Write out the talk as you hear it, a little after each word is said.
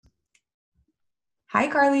Hi,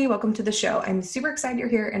 Carly. Welcome to the show. I'm super excited you're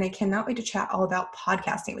here and I cannot wait to chat all about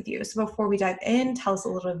podcasting with you. So, before we dive in, tell us a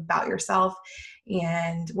little bit about yourself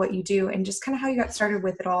and what you do and just kind of how you got started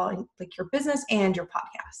with it all, and like your business and your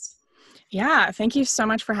podcast. Yeah, thank you so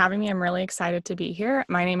much for having me. I'm really excited to be here.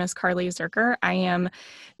 My name is Carly Zerker. I am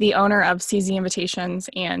the owner of CZ Invitations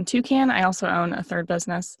and Toucan. I also own a third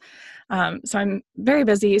business. So I'm very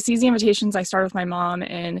busy. CZ Invitations, I started with my mom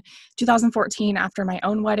in 2014 after my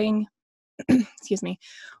own wedding. Excuse me.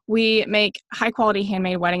 We make high quality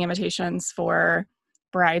handmade wedding invitations for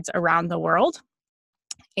brides around the world.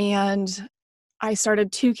 And I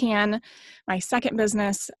started Toucan, my second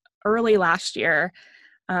business, early last year.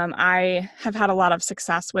 I have had a lot of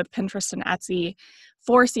success with Pinterest and Etsy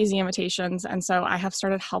for CZ Invitations, and so I have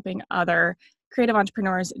started helping other creative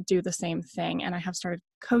entrepreneurs do the same thing, and I have started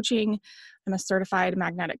coaching. I'm a certified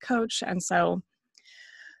magnetic coach, and so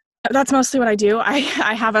that's mostly what I do. I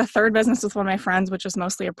have a third business with one of my friends, which is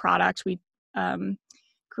mostly a product. We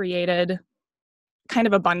created kind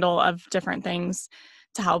of a bundle of different things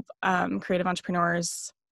to help creative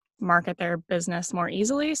entrepreneurs market their business more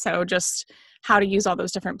easily. So just how to use all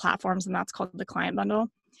those different platforms, and that's called the Client Bundle.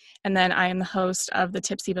 And then I am the host of the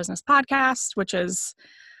Tipsy Business Podcast, which is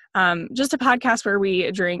just a podcast where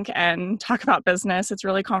we drink and talk about business. It's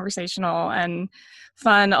really conversational and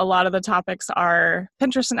fun. A lot of the topics are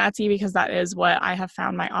Pinterest and Etsy because that is what I have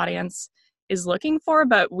found my audience is looking for.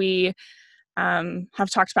 But we have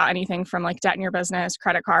talked about anything from like debt in your business,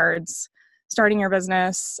 credit cards, starting your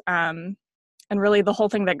business. And really the whole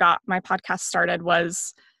thing that got my podcast started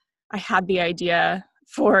was I had the idea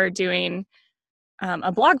for doing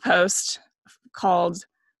a blog post called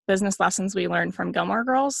Business Lessons We Learned from Gilmore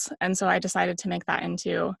Girls. And so I decided to make that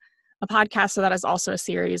into a podcast. So that is also a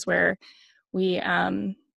series where we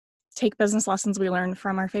take business lessons we learned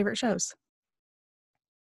from our favorite shows.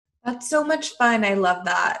 That's so much fun. I love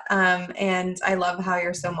that. And I love how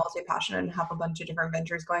you're so multi-passionate and have a bunch of different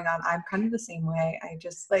ventures going on. I'm kind of the same way.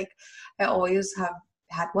 I always have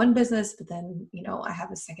had one business, but then, I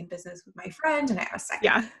have a second business with my friend and I have a second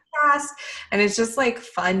Yeah. podcast. And it's just like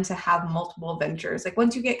fun to have multiple ventures. Like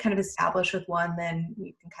once you get kind of established with one, then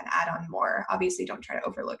you can kind of add on more. Obviously, don't try to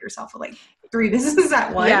overload yourself with like three businesses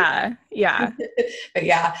at once. Yeah. Yeah. But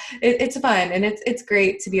yeah, it's fun and it's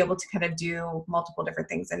great to be able to kind of do multiple different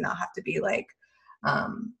things and not have to be like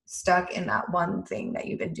stuck in that one thing that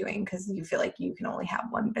you've been doing because you feel like you can only have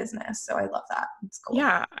one business. So I love that. It's cool.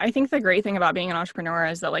 Yeah, I think the great thing about being an entrepreneur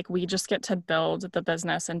is that like we just get to build the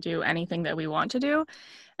business and do anything that we want to do.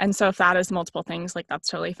 And so if that is multiple things, like that's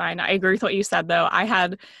totally fine. I agree with what you said though. I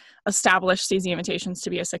had established CZ Invitations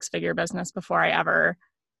to be a six-figure business before I ever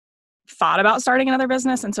thought about starting another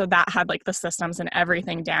business. And so that had like the systems and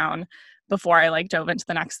everything down before I like dove into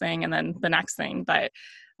the next thing and then the next thing. But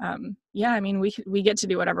yeah, I mean, we get to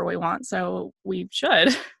do whatever we want, so we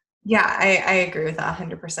should. Yeah, I agree with that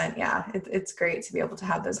 100%. Yeah, it's great to be able to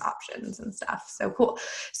have those options and stuff. So cool.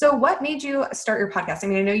 So what made you start your podcast? I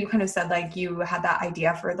mean, I know you kind of said like you had that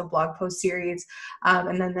idea for the blog post series,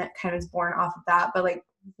 and then that kind of is born off of that. But like,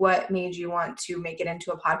 what made you want to make it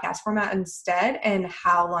into a podcast format instead? And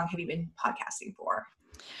how long have you been podcasting for?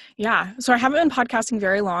 Yeah, so I haven't been podcasting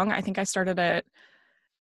very long. I think I started it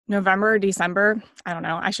November, December. I don't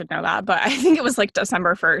know. I should know that, but I think it was like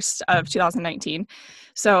December 1st of 2019.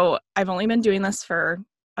 So I've only been doing this for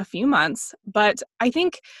a few months, but I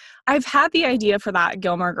think I've had the idea for that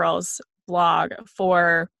Gilmore Girls blog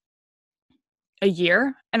for a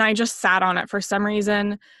year and I just sat on it for some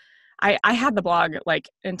reason. I had the blog like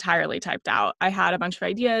entirely typed out. I had a bunch of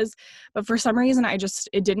ideas, but for some reason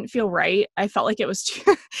it didn't feel right. I felt like it was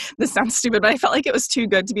too, this sounds stupid, but I felt like it was too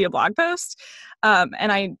good to be a blog post.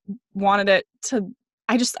 And I wanted it to,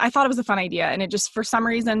 I thought it was a fun idea and it just, for some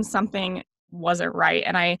reason, something wasn't right.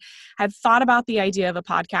 And I had thought about the idea of a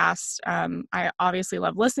podcast. I obviously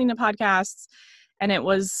love listening to podcasts and it,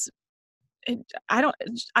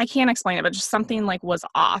 I can't explain it, but just something like was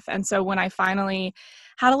off. And so when I finally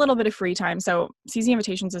had a little bit of free time, so CZ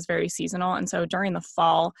Invitations is very seasonal. And so during the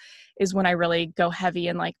fall is when I really go heavy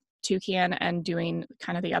in like Toucan and doing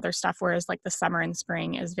kind of the other stuff. Whereas like the summer and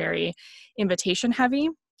spring is very invitation heavy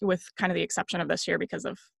with kind of the exception of this year because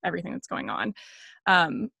of everything that's going on.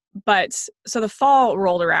 But so the fall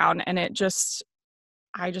rolled around and I just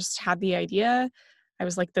had the idea. I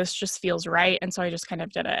was like, this just feels right. And so I just kind of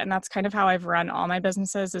did it. And that's kind of how I've run all my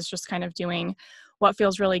businesses is just kind of doing what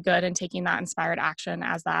feels really good and taking that inspired action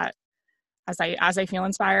as I feel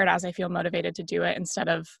inspired, as I feel motivated to do it instead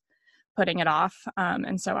of putting it off.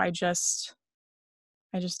 And so I just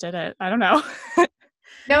did it. I don't know.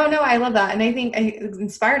 No, I love that. And I think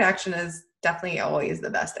inspired action is definitely always the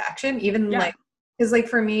best action. Even Yeah. like Because like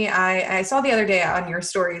for me, I saw the other day on your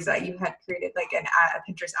stories that you had created like a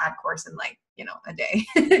Pinterest ad course in like, a day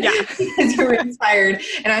Yeah. because you were inspired.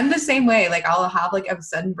 And I'm the same way. Like I'll have like a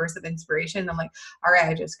sudden burst of inspiration. I'm like, all right,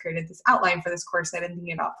 I just created this outline for this course I've been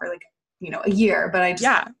thinking about for like, a year, but I just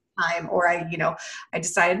Yeah. time, or I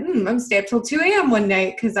decided I'm gonna stay up till 2 a.m. one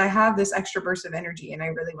night because I have this extra burst of energy and I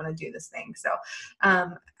really want to do this thing. So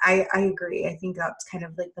I agree. I think that's kind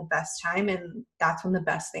of like the best time, and that's when the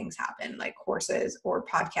best things happen, like courses or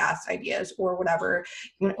podcast ideas or whatever,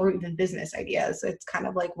 or even business ideas. It's kind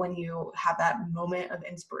of like when you have that moment of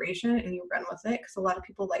inspiration and you run with it, because a lot of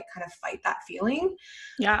people like kind of fight that feeling.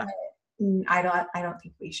 Yeah. I don't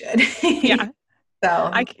think we should. Yeah.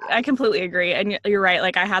 So I completely agree. And you're right.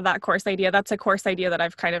 Like I had that course idea. That's a course idea that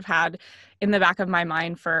I've kind of had in the back of my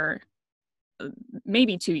mind for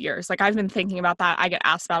maybe 2 years. Like I've been thinking about that. I get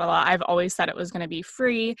asked about it a lot. I've always said it was going to be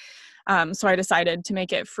free. So I decided to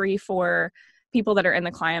make it free for people that are in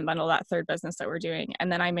the client bundle, that third business that we're doing.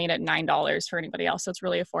 And then I made it $9 for anybody else. So it's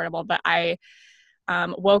really affordable. But I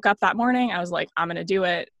woke up that morning. I was like, I'm going to do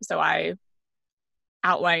it. So I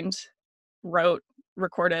outlined, wrote,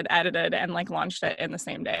 recorded, edited, and like launched it in the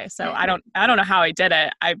same day. So I don't know how I did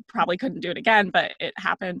it. I probably couldn't do it again, but it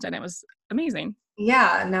happened and it was amazing.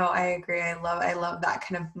 yeah, no, I agree. I love that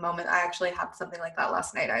kind of moment. I actually had something like that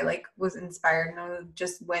last night. I like was inspired and I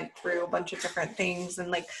just went through a bunch of different things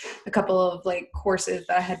and like a couple of like courses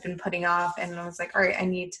that I had been putting off, and I was like, all right, I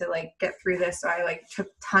need to like get through this. So I like took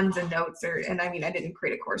tons of notes, and I mean, I didn't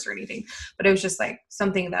create a course or anything, but it was just like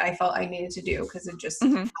something that I felt I needed to do because it just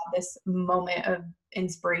Mm-hmm. had this moment of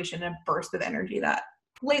inspiration, a burst of energy that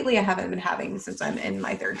lately I haven't been having since I'm in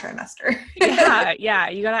my third trimester. Yeah.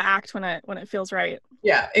 You got to act when it feels right.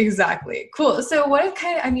 Yeah, exactly. Cool. So what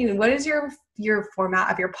is your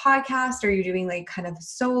format of your podcast? Are you doing like kind of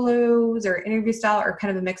solos or interview style or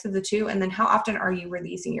kind of a mix of the two? And then how often are you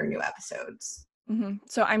releasing your new episodes? Mm-hmm.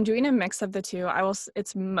 So I'm doing a mix of the two.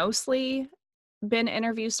 It's mostly been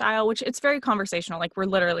interview style, which it's very conversational. Like we're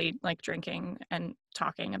literally like drinking and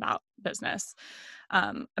talking about business.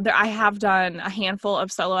 I have done a handful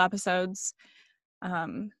of solo episodes.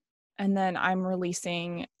 And then I'm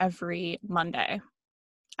releasing every Monday.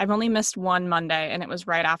 I've only missed one Monday and it was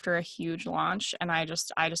right after a huge launch and I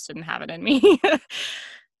just didn't have it in me.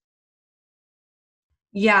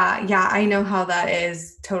 Yeah, I know how that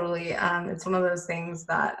is totally. It's one of those things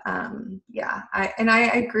that,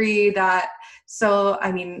 I agree that. So,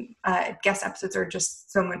 I mean, guest episodes are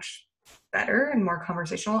just so much better and more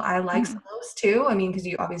conversational. I like Mhm. solos too. I mean, because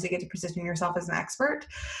you obviously get to position yourself as an expert,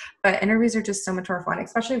 but interviews are just so much more fun,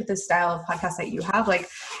 especially with this style of podcast that you have. Like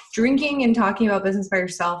drinking and talking about business by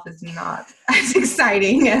yourself is not as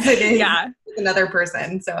exciting as it is Yeah. with another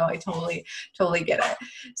person. So I totally get it.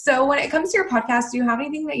 So when it comes to your podcast, do you have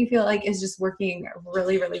anything that you feel like is just working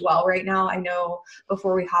really, really well right now? I know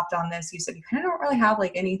before we hopped on this, you said you kind of don't really have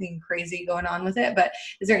like anything crazy going on with it, but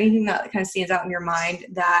is there anything that kind of stands out in your mind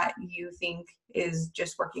that you think is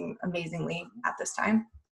just working amazingly at this time?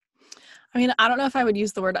 I mean, I don't know if I would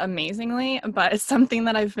use the word amazingly, but it's something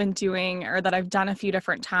that I've been doing or that I've done a few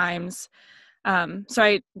different times. So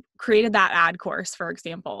I created that ad course, for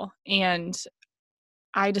example, and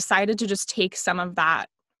I decided to just take some of that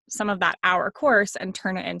hour course and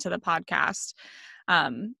turn it into the podcast.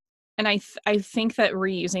 And I think that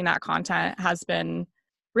reusing that content has been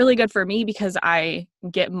really good for me because I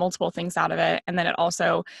get multiple things out of it. And then it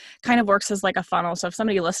also kind of works as like a funnel. So if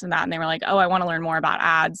somebody listened to that and they were like, oh, I want to learn more about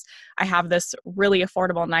ads, I have this really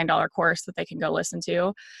affordable $9 course that they can go listen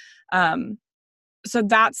to. Um, so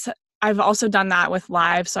I've also done that with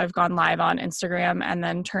live. So I've gone live on Instagram and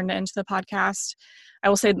then turned it into the podcast. I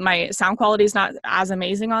will say my sound quality is not as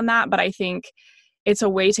amazing on that, but I think it's a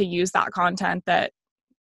way to use that content that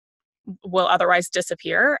will otherwise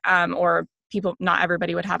disappear, or not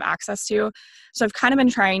everybody would have access to. So I've kind of been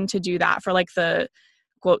trying to do that for like the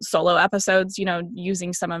quote solo episodes,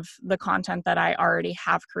 using some of the content that I already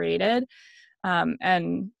have created.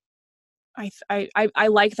 And I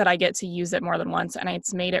like that I get to use it more than once, and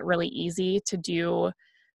it's made it really easy to do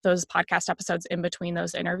those podcast episodes in between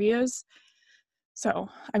those interviews. So,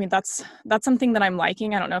 I mean, that's something that I'm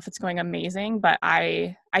liking. I don't know if it's going amazing, but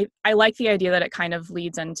I like the idea that it kind of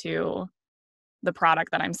leads into the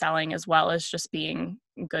product that I'm selling, as well as just being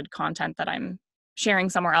good content that I'm sharing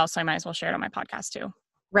somewhere else. So I might as well share it on my podcast too.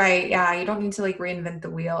 Right. Yeah. You don't need to like reinvent the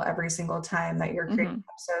wheel every single time that you're creating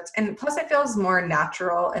Mm-hmm. episodes. And plus it feels more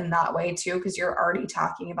natural in that way too, because you're already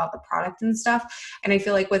talking about the product and stuff. And I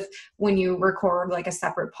feel like when you record like a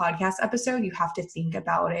separate podcast episode, you have to think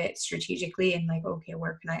about it strategically and like, okay,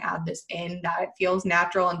 where can I add this in that it feels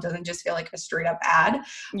natural and doesn't just feel like a straight up ad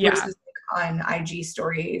Yeah. versus like on IG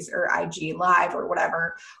stories or IG live or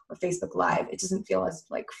whatever, or Facebook live, it doesn't feel as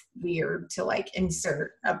like weird to like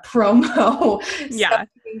insert a promo. So I Yeah.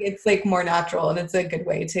 think it's like more natural, and it's a good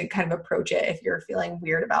way to kind of approach it if you're feeling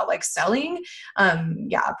weird about like selling.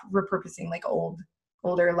 Yeah, repurposing like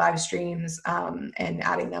older live streams and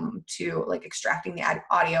adding them to like extracting the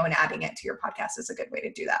audio and adding it to your podcast is a good way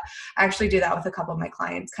to do that. I actually do that with a couple of my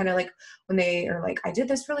clients, kind of like when they are like, I did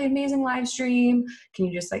this really amazing live stream. Can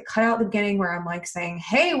you just like cut out the beginning where I'm like saying,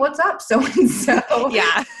 hey, what's up, so and so?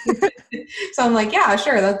 Yeah. So I'm like, yeah,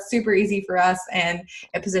 sure. That's super easy for us. And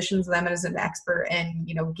it positions them as an expert and,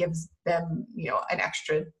 gives them, an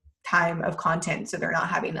extra time of content. So they're not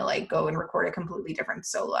having to like go and record a completely different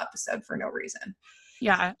solo episode for no reason.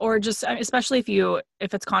 Yeah. Or just, especially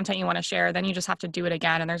if it's content you want to share, then you just have to do it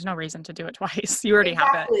again and there's no reason to do it twice. You already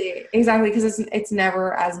have it. Exactly. Because it's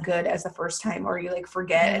never as good as the first time, or you like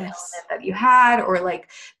forget an element Yes. that you had, or like,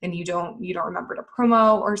 then you don't remember to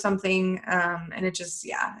promo or something. And it just,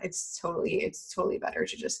 yeah, it's totally better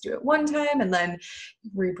to just do it one time and then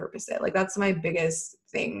repurpose it. Like that's my biggest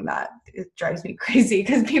thing that it drives me crazy,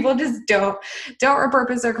 because people just don't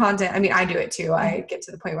repurpose their content. I mean, I do it too. I get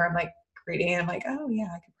to the point where I'm like, reading and I'm like, oh yeah,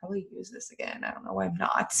 I could probably use this again. I don't know why I'm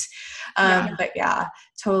not. But yeah,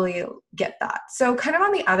 totally get that. So kind of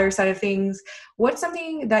on the other side of things, what's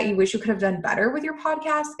something that you wish you could have done better with your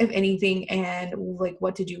podcast, if anything, and like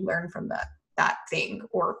what did you learn from that thing,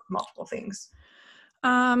 or multiple things?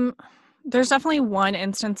 There's definitely one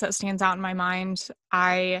instance that stands out in my mind.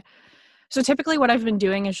 So typically what I've been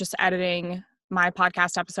doing is just editing my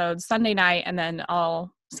podcast episodes Sunday night, and then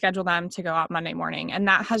I'll schedule them to go out Monday morning. And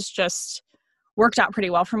that has just worked out pretty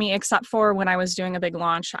well for me, except for when I was doing a big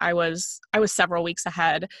launch, I was several weeks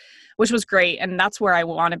ahead, which was great. And that's where I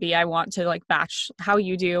want to be. I want to like batch how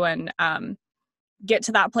you do and get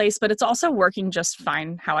to that place, but it's also working just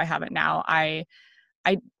fine how I have it now. I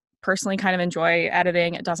personally kind of enjoy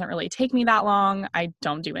editing. It doesn't really take me that long. I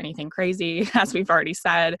don't do anything crazy, as we've already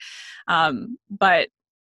said. But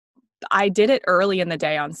I did it early in the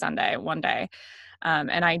day on Sunday, one day.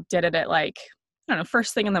 And I did it at like, I don't know,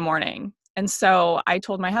 first thing in the morning. And so I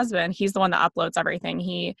told my husband, he's the one that uploads everything.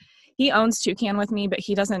 He owns Toucan with me, but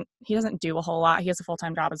he doesn't do a whole lot. He has a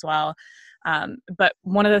full-time job as well. But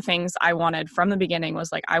one of the things I wanted from the beginning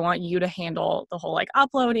was like, I want you to handle the whole like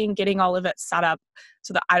uploading, getting all of it set up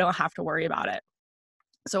so that I don't have to worry about it.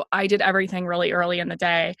 So I did everything really early in the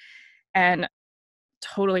day and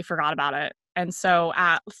totally forgot about it. And so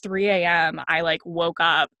at 3 a.m., I like woke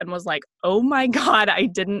up and was like, oh my God, I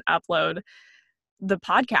didn't upload the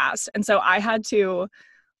podcast. And so I had to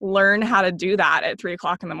learn how to do that at 3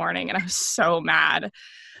 o'clock in the morning. And I was so mad.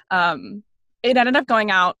 It ended up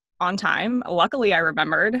going out on time. Luckily, I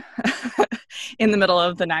remembered in the middle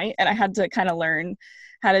of the night, and I had to kind of learn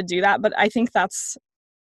how to do that. But I think that's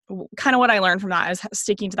kind of what I learned from that, is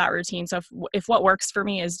sticking to that routine. So if what works for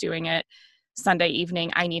me is doing it Sunday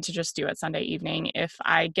evening, I need to just do it Sunday evening. If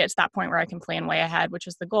I get to that point where I can plan way ahead, which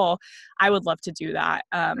is the goal, I would love to do that.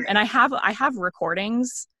 And I have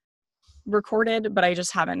recordings recorded, but I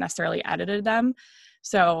just haven't necessarily edited them.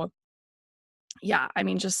 So yeah, I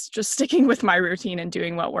mean, just sticking with my routine and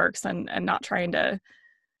doing what works, and not trying to,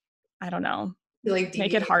 I don't know, Like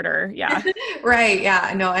make it harder. Yeah. Right.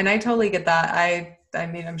 Yeah. No, and I totally get that. I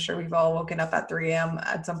mean, I'm sure we've all woken up at 3 a.m.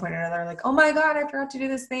 at some point or another, like, oh my God, I forgot to do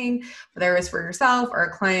this thing, whether it's for yourself or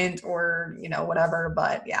a client or, whatever.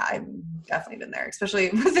 But yeah, I've definitely been there, especially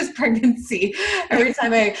with this pregnancy. Every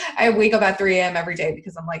time I wake up at 3 a.m. every day,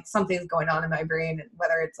 because I'm like, something's going on in my brain, and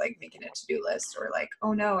whether it's like making a to-do list or like,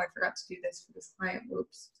 oh no, I forgot to do this for this client.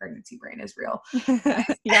 Whoops, pregnancy brain is real.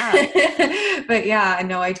 Yeah. But yeah, I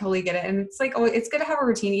know, I totally get it. And it's like, oh, it's good to have a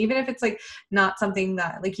routine, even if it's like not something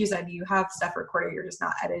that, like you said, you have stuff recorded, you're just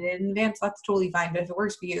not edited in advance. That's totally fine. But if it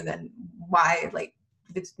works for you, then why, like,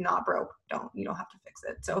 if it's not broke, you don't have to fix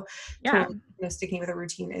it. So Yeah. totally, sticking with a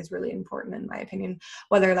routine is really important, in my opinion,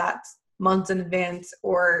 whether that's months in advance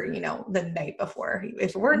or, the night before.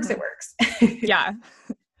 If it works, Mm-hmm. it works. Yeah.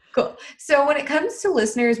 Cool. So when it comes to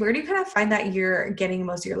listeners, where do you kind of find that you're getting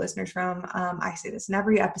most of your listeners from? I say this in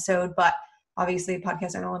every episode, but obviously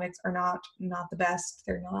podcast analytics are not the best.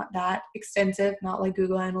 They're not that extensive, not like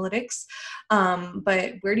Google Analytics.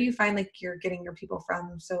 But where do you find like you're getting your people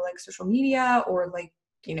from? So like social media, or like,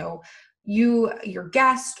 your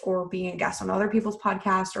guest, or being a guest on other people's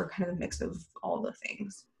podcasts, or kind of a mix of all the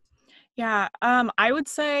things? Yeah. I would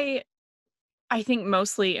say, I think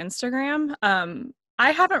mostly Instagram.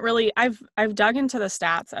 I haven't really, I've dug into the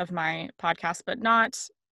stats of my podcast, but not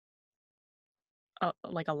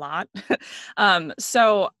like a lot.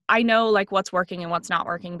 So I know like what's working and what's not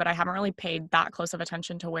working, but I haven't really paid that close of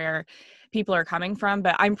attention to where people are coming from.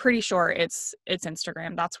 But I'm pretty sure it's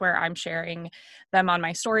Instagram. That's where I'm sharing them on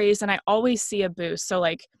my stories. And I always see a boost. So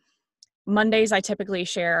like Mondays, I typically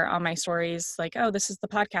share on my stories, like, oh, this is the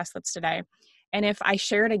podcast that's today. And if I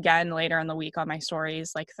share it again later in the week on my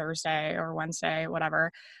stories, like Thursday or Wednesday,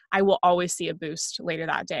 whatever, I will always see a boost later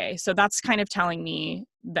that day. So that's kind of telling me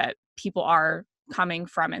that people are coming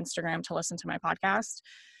from Instagram to listen to my podcast.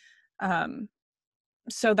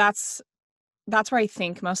 So that's where I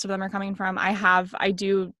think most of them are coming from. I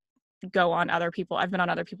do go on I've been on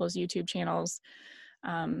other people's YouTube channels,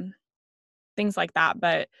 things like that.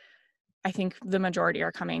 But I think the majority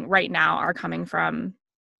are coming from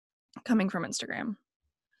Instagram.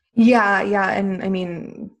 Yeah. And I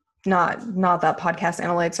mean, not that podcast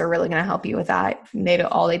analytics are really going to help you with that.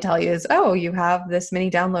 All they tell you is, oh, you have this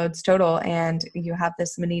many downloads total and you have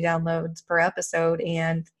this many downloads per episode.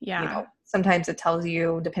 And, sometimes it tells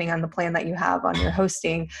you, depending on the plan that you have on your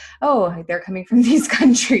hosting, oh, they're coming from these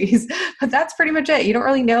countries, but that's pretty much it. You don't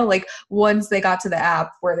really know, like, once they got to the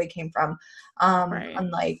app where they came from. Right.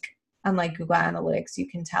 Unlike Google Analytics, you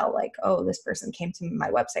can tell like, oh, this person came to my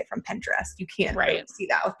website from Pinterest. You can't really see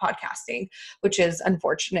that with podcasting, which is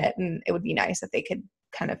unfortunate. And it would be nice if they could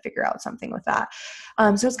kind of figure out something with that.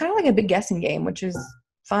 So it's kind of like a big guessing game, which is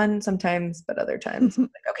fun sometimes, but other times, like,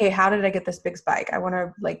 okay, how did I get this big spike? I want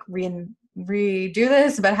to like redo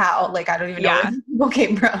this, but how? Like, I don't even know where people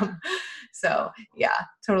came from. So yeah,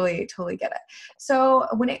 totally get it. So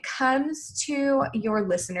when it comes to your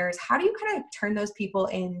listeners, how do you kind of turn those people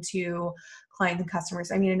into clients and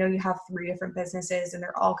customers? I mean, I know you have 3 different businesses and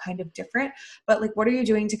they're all kind of different, but like, what are you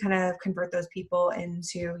doing to kind of convert those people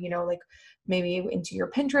into, like maybe into your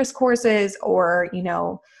Pinterest courses or, I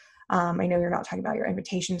know you're not talking about your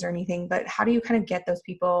invitations or anything, but how do you kind of get those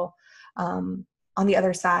people on the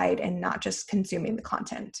other side and not just consuming the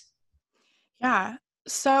content? Yeah.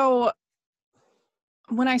 So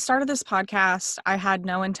when I started this podcast, I had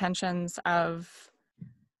no intentions of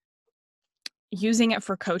using it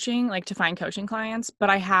for coaching, like to find coaching clients. But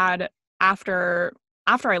I had, after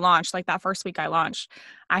I launched, like that first week I launched,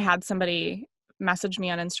 I had somebody message me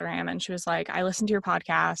on Instagram and she was like, I listened to your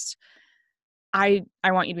podcast. I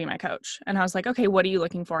want you to be my coach. And I was like, okay, what are you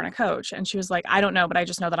looking for in a coach? And she was like, I don't know, but I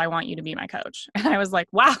just know that I want you to be my coach. And I was like,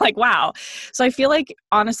 wow. So I feel like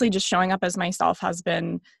honestly, just showing up as myself has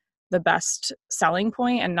been the best selling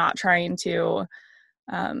point and not trying to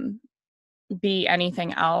be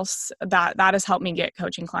anything else. That has helped me get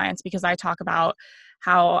coaching clients because I talk about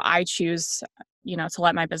how I choose, to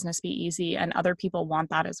let my business be easy, and other people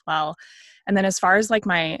want that as well. And then as far as like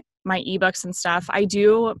my ebooks and stuff, I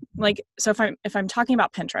do like, so if I'm talking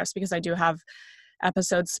about Pinterest, because I do have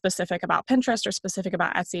episodes specific about Pinterest or specific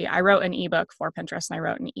about Etsy, I wrote an ebook for Pinterest and I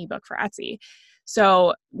wrote an ebook for Etsy.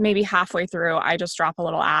 So maybe halfway through, I just drop a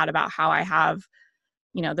little ad about how I have,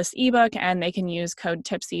 this ebook and they can use code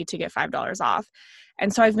Tipsy to get $5 off.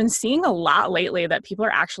 And so I've been seeing a lot lately that people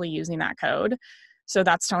are actually using that code. So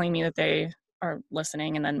that's telling me that they are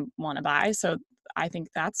listening and then want to buy. So I think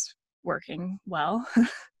that's working well.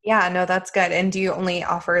 Yeah, no, that's good. And do you only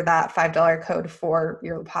offer that $5 code for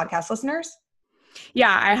your podcast listeners?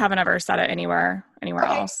 Yeah, I haven't ever said it anywhere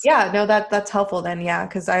else. Yeah, no, that's helpful then. Yeah,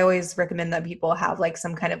 because I always recommend that people have like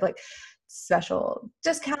some kind of like special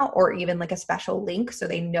discount or even like a special link so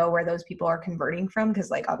they know where those people are converting from. Because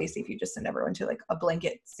like obviously if you just send everyone to like a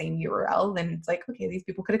blanket same URL, then it's like, okay, these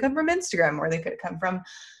people could have come from Instagram or they could have come from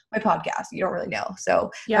my podcast. You don't really know.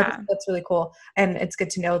 So yeah, that's really cool. And it's good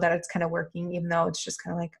to know that it's kind of working, even though it's just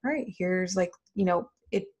kind of like, all right, here's like,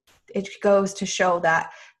 it goes to show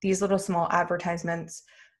that these little small advertisements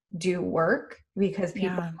do work because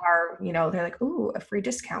people are, they're like, ooh, a free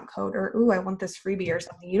discount code, or ooh, I want this freebie or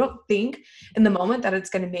something. You don't think in the moment that it's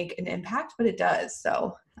going to make an impact, but it does.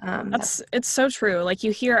 So it's so true. Like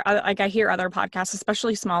you hear, like I hear other podcasts,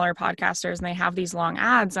 especially smaller podcasters, and they have these long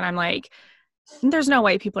ads and I'm like, there's no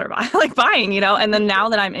way people are buying, and then now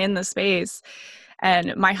that I'm in the space,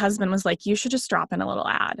 and my husband was like, you should just drop in a little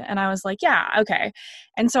ad. And I was like, yeah, okay.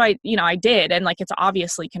 And so I did. And like, it's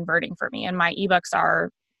obviously converting for me. And my ebooks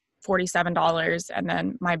are $47. And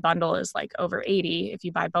then my bundle is like over $80 if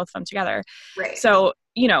you buy both of them together. Right. So,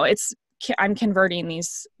 I'm converting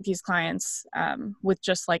these clients with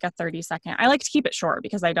just like a 30-second. I like to keep it short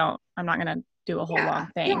because I'm not going to do a whole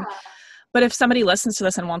long thing. Yeah. But if somebody listens to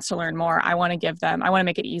this and wants to learn more, I want to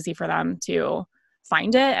make it easy for them to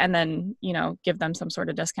find it and then, give them some sort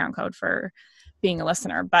of discount code for being a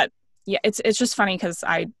listener. But yeah, it's just funny because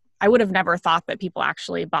I I would have never thought that people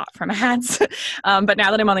actually bought from ads. But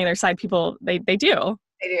now that I'm on the other side, people, they do.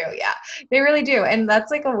 They do, yeah. They really do. And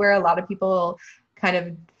that's like where a lot of people kind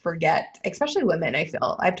of forget, especially women, I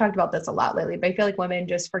feel. I've talked about this a lot lately, but I feel like women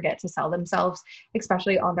just forget to sell themselves,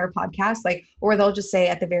 especially on their podcast. Like, or they'll just say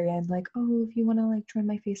at the very end, like, oh, if you want to like join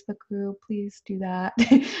my Facebook group, please do that.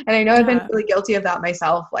 And I know I've been really guilty of that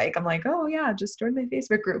myself. Like, I'm like, oh yeah, just join my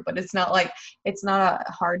Facebook group. But it's not like, it's not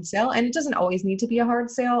a hard sale. And it doesn't always need to be a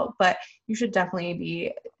hard sale, but you should definitely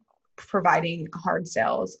be providing hard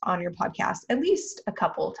sales on your podcast at least a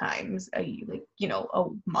couple times a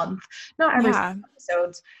month, not every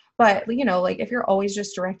episodes, but like if you're always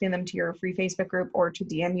just directing them to your free Facebook group or to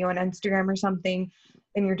DM you on Instagram or something,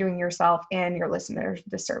 then you're doing yourself and your listeners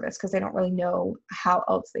the service, because they don't really know how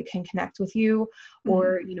else they can connect with you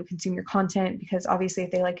or consume your content, because obviously if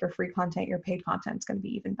they like your free content, your paid content is going to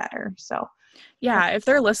be even better. So yeah, if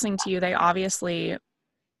they're listening to you, they obviously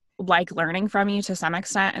like learning from you to some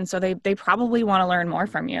extent. And so they probably want to learn more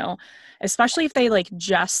from you, especially if they like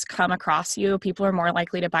just come across you. People are more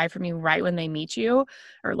likely to buy from you right when they meet you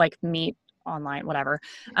or like meet online, whatever.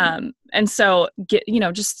 And so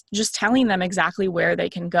just telling them exactly where they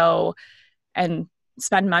can go and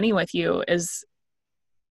spend money with you is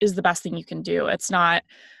the best thing you can do. It's not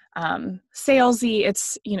salesy.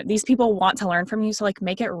 It's, these people want to learn from you. So like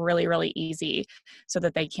make it really, really easy so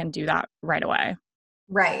that they can do that right away.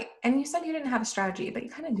 Right. And you said you didn't have a strategy, but you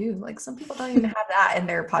kind of do. Like some people don't even have that in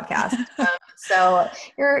their podcast. So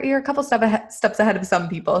you're a couple steps ahead of some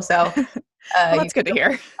people. So well, that's good to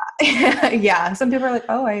hear. Yeah. Some people are like,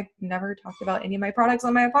 oh, I never talked about any of my products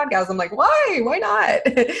on my podcast. I'm like, why? Why not?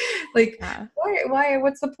 Like, why?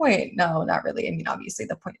 What's the point? No, not really. I mean, obviously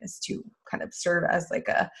the point is to kind of serve as like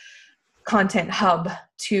a content hub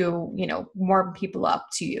to, warm people up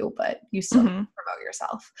to you, but you still promote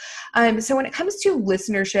yourself. So when it comes to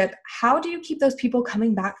listenership, how do you keep those people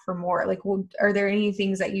coming back for more? Like, are there any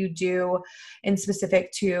things that you do in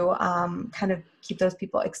specific to kind of keep those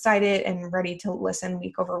people excited and ready to listen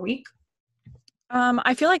week over week?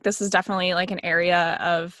 I feel like this is definitely like an area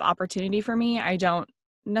of opportunity for me. I don't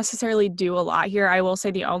necessarily do a lot here. I will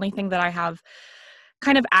say the only thing that I have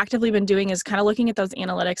kind of actively been doing is kind of looking at those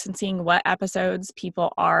analytics and seeing what episodes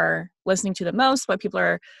people are listening to the most, what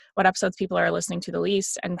episodes people are listening to the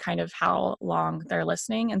least, and kind of how long they're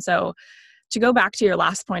listening. And so to go back to your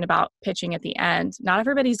last point about pitching at the end, not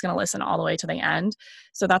everybody's going to listen all the way to the end.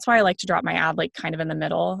 So that's why I like to drop my ad like kind of in the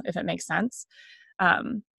middle, if it makes sense.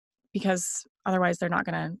 Because otherwise they're not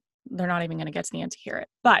even going to get to the end to hear it.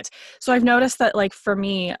 But so I've noticed that like for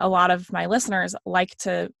me, a lot of my listeners like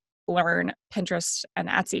to learn Pinterest and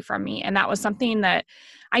Etsy from me. And that was something that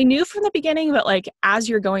I knew from the beginning, but like as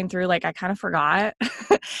you're going through, like I kind of forgot.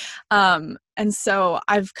 And so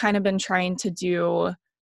I've kind of been trying to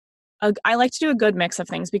I like to do a good mix of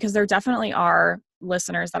things, because there definitely are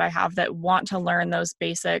listeners that I have that want to learn those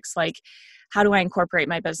basics, like how do I incorporate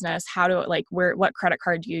my business? What credit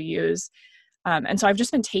card do you use? And so I've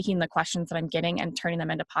just been taking the questions that I'm getting and turning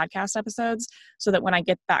them into podcast episodes, so that when I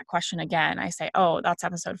get that question again, I say, oh, that's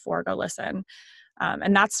episode 4, go listen.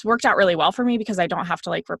 And that's worked out really well for me, because I don't have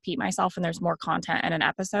to like repeat myself and there's more content in an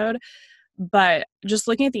episode. But just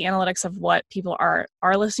looking at the analytics of what people are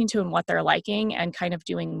listening to and what they're liking, and kind of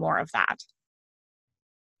doing more of that.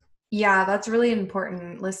 Yeah, that's really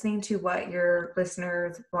important. Listening to what your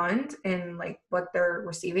listeners want and like what they're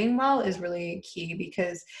receiving well is really key,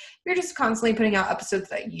 because if you're just constantly putting out episodes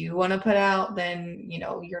that you want to put out, then,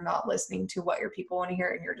 you're not listening to what your people want to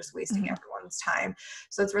hear, and you're just wasting everyone's time.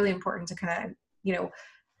 So it's really important to kind of,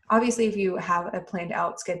 obviously if you have a planned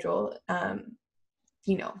out schedule,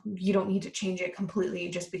 you don't need to change it completely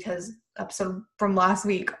just because episode from last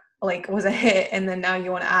week like was a hit and then now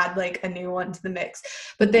you want to add like a new one to the mix.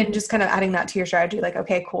 But then just kind of adding that to your strategy, like,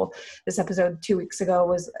 okay, cool, this episode 2 weeks ago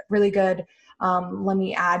was really good. Let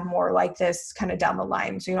me add more like this kind of down the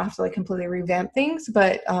line. So you don't have to like completely revamp things,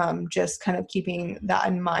 but just kind of keeping that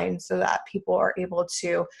in mind so that people are able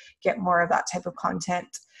to get more of that type of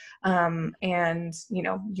content. And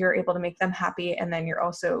you're able to make them happy. And then you're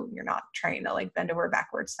not trying to like bend over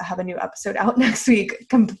backwards to have a new episode out next week.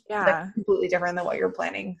 Completely different than what you're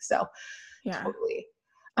planning. So yeah, totally.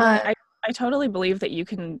 I totally believe that you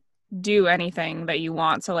can do anything that you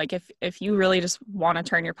want. So like if you really just want to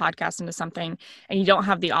turn your podcast into something and you don't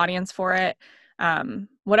have the audience for it,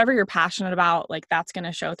 whatever you're passionate about, like that's going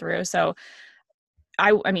to show through. So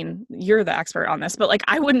I mean, you're the expert on this, but like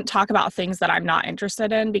I wouldn't talk about things that I'm not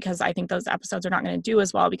interested in, because I think those episodes are not going to do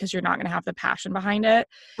as well, because you're not going to have the passion behind it.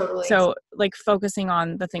 Totally. So like focusing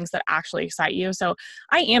on the things that actually excite you. So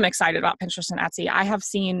I am excited about Pinterest and Etsy. I have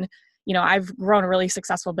seen I've grown a really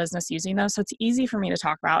successful business using those. So it's easy for me to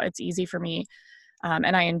talk about. It's easy for me.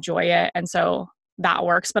 And I enjoy it. And so that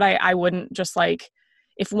works. But I wouldn't just like,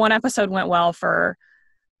 if one episode went well for,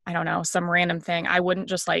 I don't know, some random thing, I wouldn't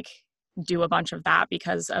just like do a bunch of that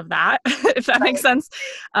because of that, if that makes sense.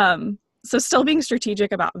 So still being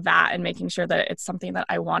strategic about that and making sure that it's something that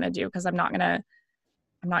I want to do, because I'm not going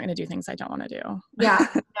to do things I don't want to do. Yeah,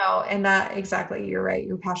 no. And that exactly, you're right.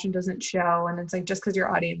 Your passion doesn't show. And it's like, just because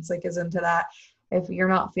your audience like is into that, if you're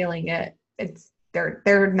not feeling it,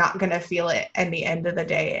 they're not going to feel it in the end of the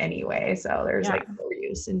day anyway. So there's like no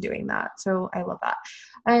use in doing that. So I love that.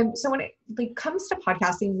 So when it like comes to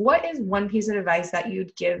podcasting, what is one piece of advice that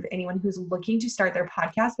you'd give anyone who's looking to start their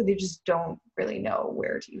podcast, but they just don't really know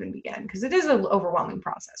where to even begin? Because it is an overwhelming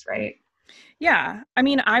process, right? Yeah. I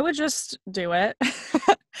mean, I would just do it.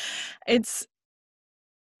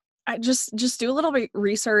 I just do a little bit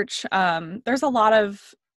research. There's a lot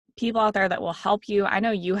of people out there that will help you. I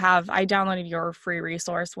know I downloaded your free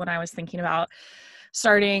resource when I was thinking about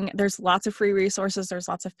starting. There's lots of free resources. There's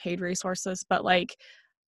lots of paid resources, but like,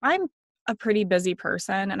 I'm a pretty busy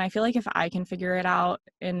person, and I feel like if I can figure it out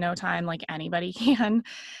in no time, like anybody can.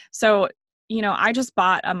 So, I just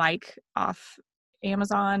bought a mic off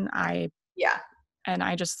Amazon. I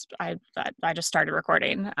just started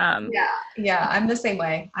recording. Yeah. I'm the same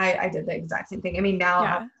way. I did the exact same thing. I mean, now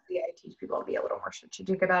obviously I teach people to be a little more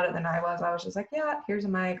strategic about it than I was. I was just like, yeah, here's a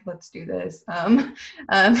mic, let's do this. But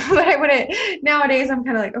I wouldn't, nowadays I'm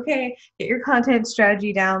kind of like, okay, get your content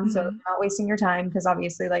strategy down. So you're not wasting your time. Because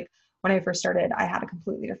obviously like when I first started, I had a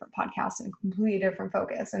completely different podcast and a completely different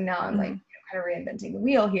focus. And now I'm like, kind of reinventing the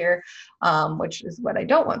wheel here, which is what I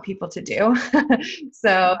don't want people to do.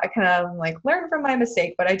 So I kind of like learn from my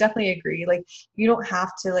mistake, but I definitely agree. Like you don't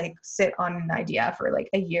have to like sit on an idea for like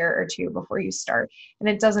a year or two before you start, and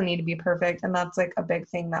it doesn't need to be perfect. And that's like a big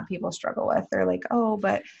thing that people struggle with. They're like, oh,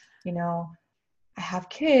 but I have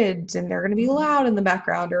kids and they're going to be loud in the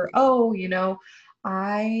background, or, oh, they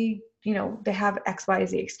have X, Y,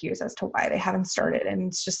 Z excuse as to why they haven't started. And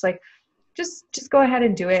it's just like, just go ahead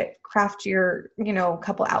and do it. Craft your,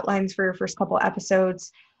 couple outlines for your first couple episodes,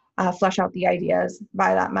 flesh out the ideas,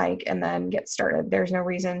 buy that mic, and then get started. There's no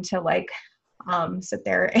reason to like sit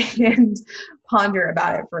there and ponder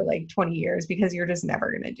about it for like 20 years, because you're just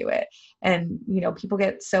never going to do it. And, people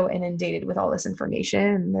get so inundated with all this information,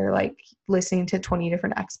 and they're like listening to 20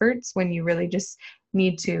 different experts when you really just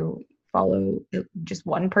need to follow just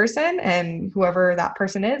one person, and whoever that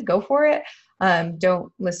person is, go for it.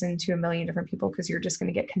 Don't listen to a million different people, because you're just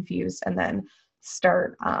going to get confused and then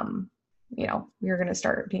start, you're going to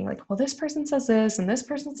start being like, well, this person says this and this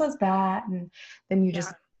person says that. And then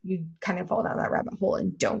you kind of fall down that rabbit hole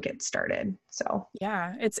and don't get started. So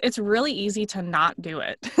yeah, it's really easy to not do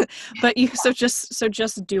it, but so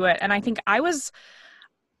just do it. And I think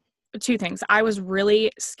two things. I was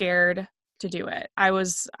really scared to do it.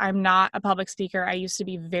 I'm not a public speaker. I used to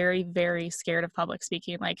be very, very scared of public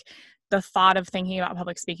speaking. Like the thought of thinking about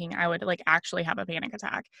public speaking, I would like actually have a panic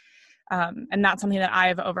attack. And that's something that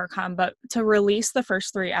I've overcome. But to release the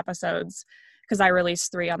first 3 episodes, because I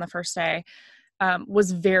released 3 on the first day,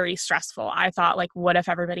 was very stressful. I thought like, what if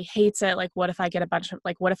everybody hates it? Like, what if I get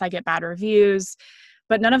what if I get bad reviews?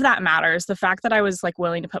 But none of that matters. The fact that I was like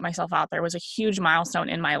willing to put myself out there was a huge milestone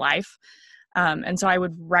in my life. And so I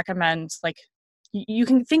would recommend, like, you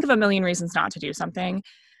can think of a million reasons not to do something,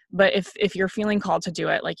 but if you're feeling called to do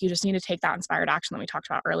it, like you just need to take that inspired action that we talked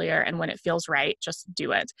about earlier. And when it feels right, just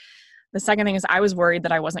do it. The second thing is I was worried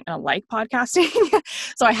that I wasn't going to like podcasting.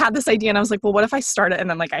 So I had this idea and I was like, well, what if I start it and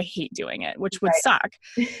then like I hate doing it, which would suck.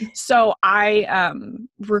 So I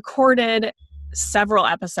recorded several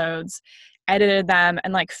episodes, edited them,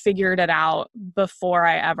 and like figured it out before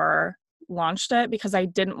I ever launched it, because I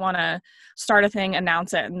didn't want to start a thing,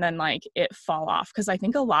 announce it, and then like it fall off. Because I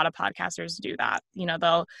think a lot of podcasters do that.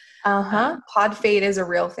 They'll pod fade is a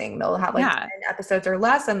real thing. They'll have like 10 episodes or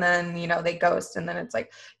less, and then they ghost, and then it's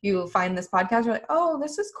like you find this podcast, you're like, oh,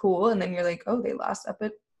 this is cool, and then you're like, oh, they last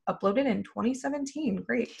uploaded in 2017.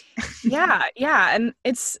 Great. yeah and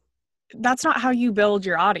that's not how you build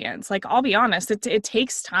your audience. Like, I'll be honest, it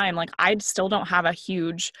takes time. Like, I still don't have a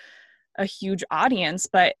huge audience,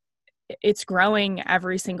 but it's growing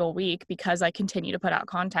every single week because I continue to put out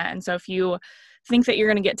content. And so if you think that you're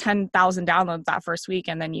going to get 10,000 downloads that first week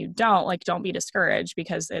and then you don't be discouraged,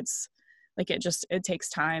 because it's like, it takes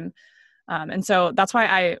time. And so that's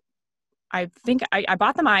why I think I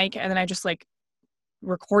bought the mic, and then I just like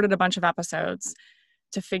recorded a bunch of episodes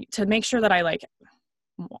to make sure that I like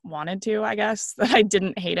wanted to, I guess, that I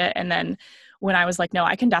didn't hate it. And then when I was like, no,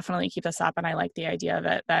 I can definitely keep this up and I like the idea of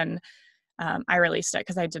it, then I released it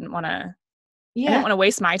because I didn't want Yeah, to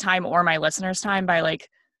waste my time or my listeners' time by like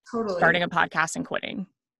totally. starting a podcast and quitting.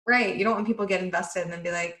 Right. You don't want people to get invested and then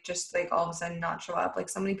be like, just like all of a sudden not show up. Like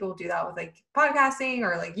so many people do that with like podcasting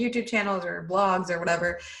or like YouTube channels or blogs or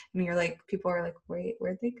whatever. And you're like, people are like, wait,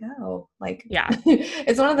 where'd they go? Like, Yeah.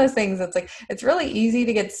 it's one of those things that's like, it's really easy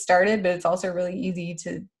to get started, but it's also really easy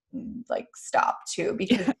to like stop too,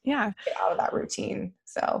 because you Yeah. get out of that routine.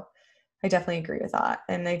 So I definitely agree with that.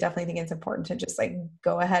 And I definitely think it's important to just like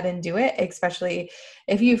go ahead and do it, especially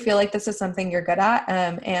if you feel like this is something you're good at.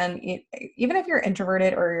 Even if you're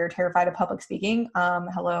introverted or you're terrified of public speaking,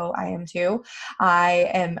 hello, I am too.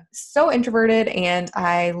 I am so introverted and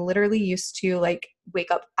I literally used to like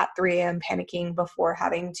wake up at 3 a.m. panicking before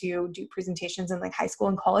having to do presentations in like high school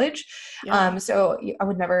and college. Yeah. So I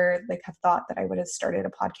would never like have thought that I would have started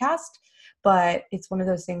a podcast. But it's one of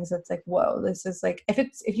those things that's like, whoa, this is like,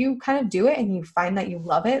 if you kind of do it and you find that you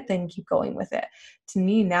love it, then keep going with it. To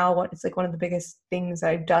me now, it's like one of the biggest things that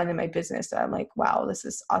I've done in my business that I'm like, wow, this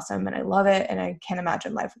is awesome and I love it and I can't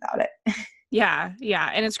imagine life without it. Yeah. Yeah.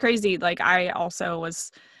 And it's crazy. Like I also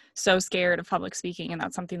was so scared of public speaking, and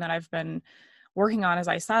that's something that I've been working on, as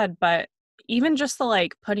I said. But even just the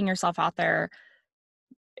like putting yourself out there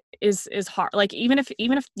is hard. Like even if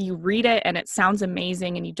you read it and it sounds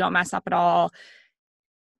amazing and you don't mess up at all,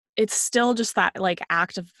 it's still just that like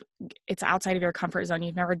act of, it's outside of your comfort zone.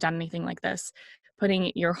 You've never done anything like this.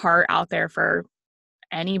 Putting your heart out there for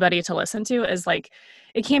anybody to listen to is like,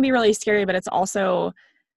 it can be really scary, but it's also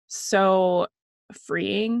so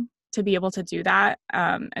freeing to be able to do that,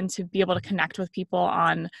 and to be able to connect with people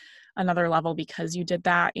on another level because you did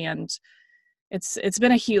that. And it's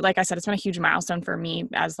been a huge, like I said, it's been a huge milestone for me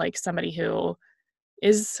as like somebody who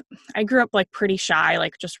is, I grew up like pretty shy,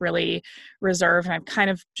 like just really reserved, and I've kind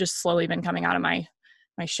of just slowly been coming out of my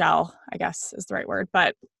shell, I guess is the right word.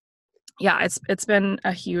 But yeah, it's been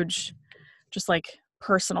a huge just like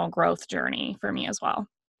personal growth journey for me as well.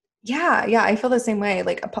 Yeah, yeah, I feel the same way.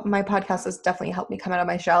 Like my podcast has definitely helped me come out of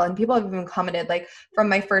my shell, and people have even commented like from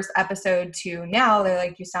my first episode to now, they're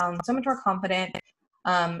like, you sound so much more confident.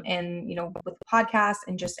 And with the podcast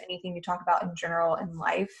and just anything you talk about in general in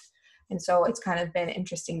life. And so it's kind of been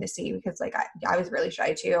interesting to see because like I was really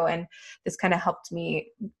shy too, and this kind of helped me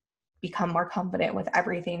become more confident with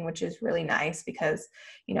everything, which is really nice because,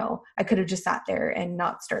 I could have just sat there and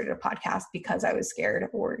not started a podcast because I was scared,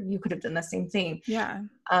 or you could have done the same thing. Yeah.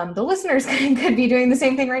 The listeners could be doing the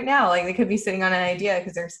same thing right now. Like they could be sitting on an idea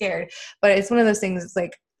because they're scared, but it's one of those things. It's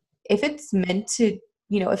like, if it's meant to,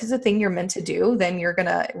 if it's a thing you're meant to do, then you're going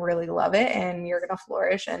to really love it and you're going to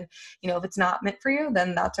flourish. And, if it's not meant for you,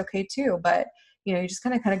 then that's okay too. But, you just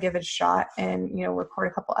kind of give it a shot and, record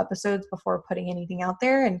a couple episodes before putting anything out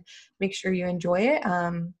there and make sure you enjoy it.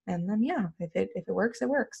 And then, yeah, if it works, it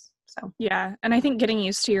works. So, Yeah. And I think getting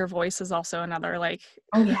used to your voice is also another like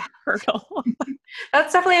oh yeah. hurdle.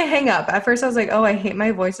 That's definitely a hang up. At first I was like, oh, I hate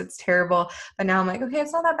my voice. It's terrible. But now I'm like, okay,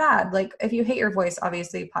 it's not that bad. Like if you hate your voice,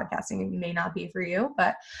 obviously podcasting may not be for you,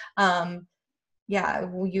 but, yeah,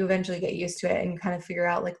 you eventually get used to it and kind of figure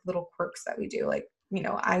out like little quirks that we do. Like,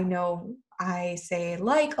 I know I say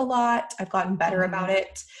like a lot. I've gotten better about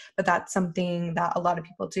it, but that's something that a lot of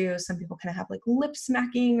people do. Some people kind of have like lip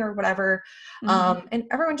smacking or whatever. And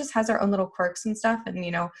everyone just has their own little quirks and stuff. And,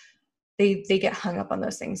 they get hung up on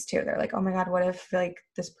those things too. They're like, oh my God, what if like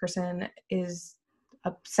this person is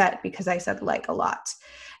upset because I said like a lot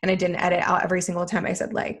and I didn't edit out every single time I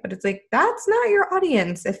said like, but it's like, that's not your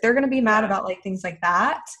audience. If they're going to be mad about like things like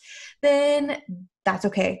that, then that's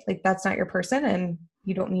okay. Like that's not your person. And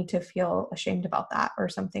you don't need to feel ashamed about that or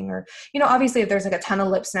something. Or, obviously if there's like a ton of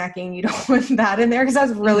lip snacking, you don't want that in there because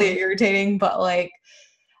that's really irritating. But like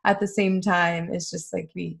at the same time, it's just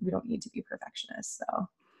like, we don't need to be perfectionists. So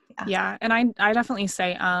yeah. And I definitely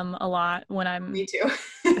say a lot when I'm me too.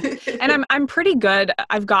 and I'm pretty good.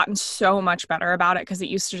 I've gotten so much better about it because it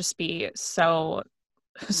used to just be so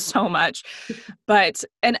much. But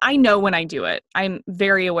and I know when I do it. I'm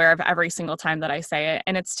very aware of every single time that I say it.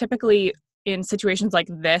 And it's typically in situations like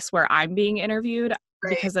this where I'm being interviewed,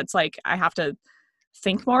 Right. because it's like I have to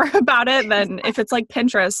think more about it than if it's like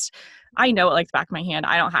Pinterest. I know it like the back of my hand.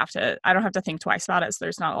 I don't have to think twice about it. So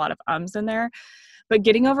there's not a lot of ums in there. But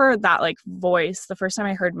getting over that like voice, the first time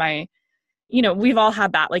I heard we've all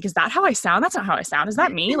had that, like, is that how I sound? That's not how I sound. Is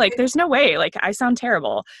that me? Like, there's no way. Like, I sound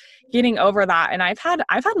terrible. Getting over that. And I've had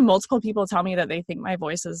multiple people tell me that they think my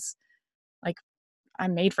voice is like,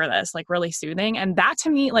 I'm made for this, like really soothing. And that to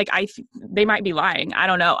me, like, they might be lying. I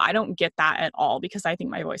don't know. I don't get that at all because I think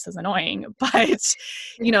my voice is annoying. But,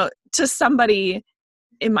 to somebody,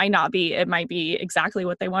 it might not be. It might be exactly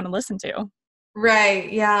what they want to listen to.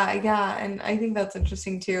 Right. Yeah. Yeah. And I think that's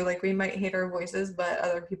interesting too. Like we might hate our voices, but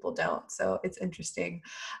other people don't. So it's interesting,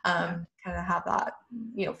 Yeah. kind of have that,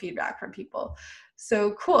 feedback from people.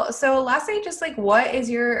 So cool. So lastly, just like, what is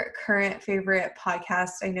your current favorite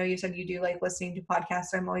podcast? I know you said you do like listening to podcasts.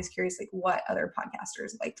 So I'm always curious, like what other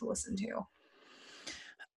podcasters like to listen to.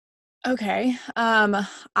 Okay.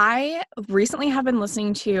 I recently have been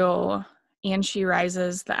listening to And She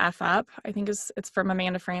Rises the F Up. I think it's from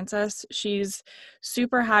Amanda Francis. She's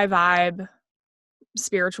super high vibe,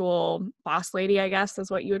 spiritual boss lady, I guess is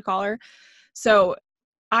what you would call her. So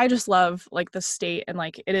I just love like the state and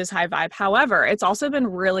like it is high vibe. However, it's also been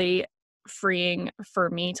really freeing for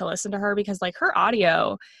me to listen to her because like her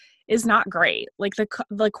audio is not great. Like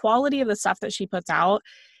the quality of the stuff that she puts out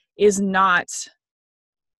is not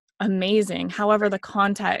amazing. However, the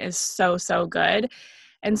content is so good.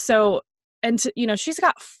 And so, she's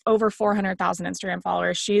got over 400,000 Instagram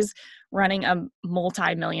followers. She's running a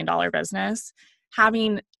multi-million dollar business,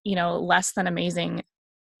 having, less than amazing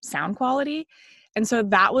sound quality. And so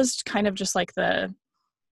that was kind of just like the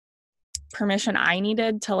permission I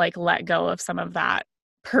needed to like let go of some of that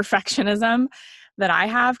perfectionism that I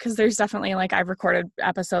have. Cause there's definitely like I've recorded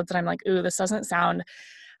episodes and I'm like, ooh, this doesn't sound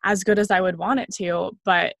as good as I would want it to.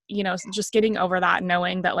 But, just getting over that,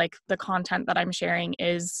 knowing that like the content that I'm sharing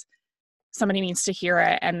is somebody needs to hear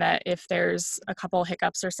it. And that if there's a couple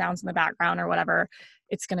hiccups or sounds in the background or whatever,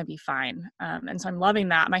 it's going to be fine. And so I'm loving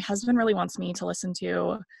that. My husband really wants me to listen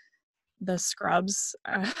to the Scrubs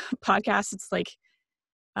podcast. It's like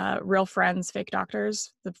Real Friends, Fake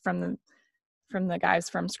Doctors from the guys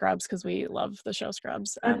from Scrubs because we love the show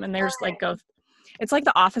Scrubs. And there's like it's like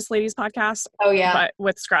the Office Ladies podcast, Oh yeah. but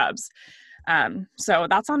with Scrubs. So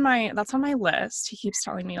that's on my list. He keeps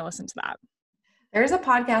telling me to listen to that. There's a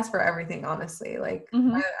podcast for everything, honestly. Like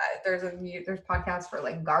Mm-hmm. there's podcasts for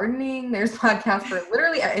like gardening. There's podcasts for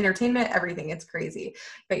literally entertainment, everything. It's crazy.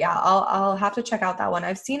 But yeah, I'll have to check out that one.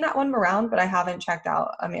 I've seen that one around, but I haven't checked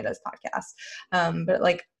out Amanda's podcast. But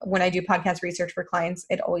like when I do podcast research for clients,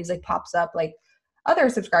 it always like pops up like other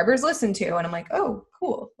subscribers listen to, and I'm like, oh,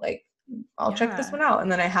 cool. Like I'll check this one out,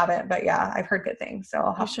 and then I haven't. But yeah, I've heard good things, so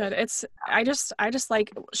I'll have You should. I just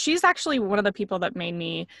like she's actually one of the people that made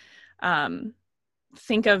me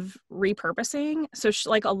think of repurposing. So she,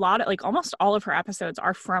 like a lot of like almost all of her episodes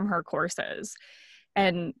are from her courses.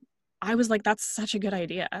 And I was like, that's such a good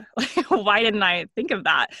idea. Like, why didn't I think of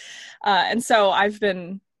that? And so I've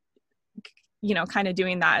been, kind of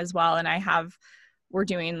doing that as well. And I have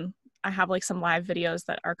like some live videos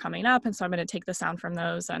that are coming up. And so I'm going to take the sound from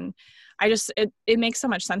those. And it makes so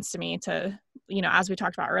much sense to me to, as we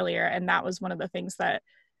talked about earlier. And that was one of the things that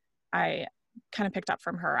I kind of picked up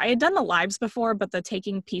from her. I had done the lives before, but the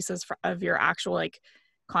taking pieces of your actual like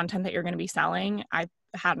content that you're going to be selling, I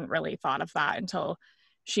hadn't really thought of that until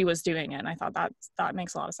she was doing it. And I thought that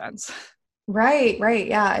makes a lot of sense. Right.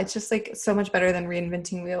 Yeah. It's just like so much better than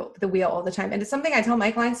reinventing the wheel all the time. And it's something I tell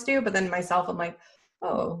my clients to do, but then myself, I'm like,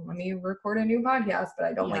 oh, let me record a new podcast, but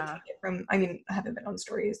I don't like take it from, I haven't been on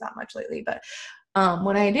stories that much lately, but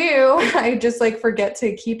when I do, I just like forget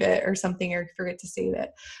to keep it or something or forget to save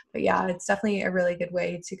it. But yeah, it's definitely a really good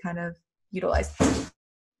way to kind of utilize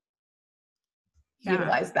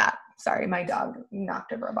that. Sorry, my dog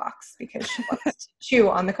knocked over a box because she wants to chew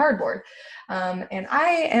on the cardboard. And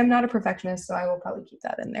I am not a perfectionist, so I will probably keep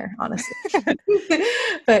that in there, honestly.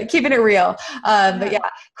 But keeping it real. But yeah,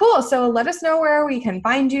 cool. So let us know where we can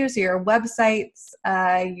find you. So your websites,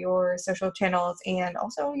 your social channels, and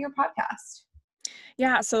also your podcast.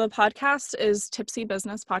 Yeah, so the podcast is Tipsy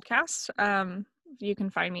Business Podcast. You can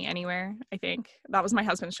find me anywhere, I think. That was my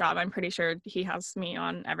husband's job. I'm pretty sure he has me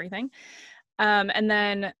on everything. And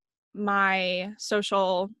then my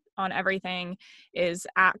social on everything is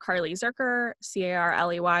at Carly Zurcher,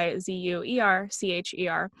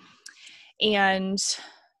 CarleyZuercher. And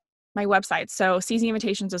my website. So CZ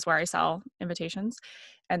Invitations is where I sell invitations.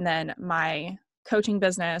 And then my coaching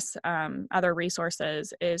business, other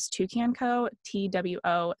resources is Toucanco,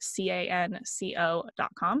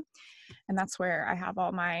 TWOCANCO.com. And that's where I have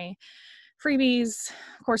all my freebies,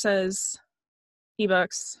 courses,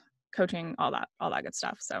 ebooks, coaching, all that good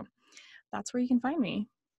stuff. So that's where you can find me.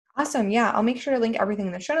 Awesome. Yeah, I'll make sure to link everything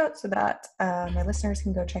in the show notes so that my listeners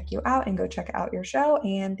can go check you out and go check out your show.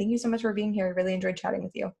 And thank you so much for being here. I really enjoyed chatting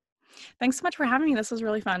with you. Thanks so much for having me. This was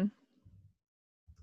really fun.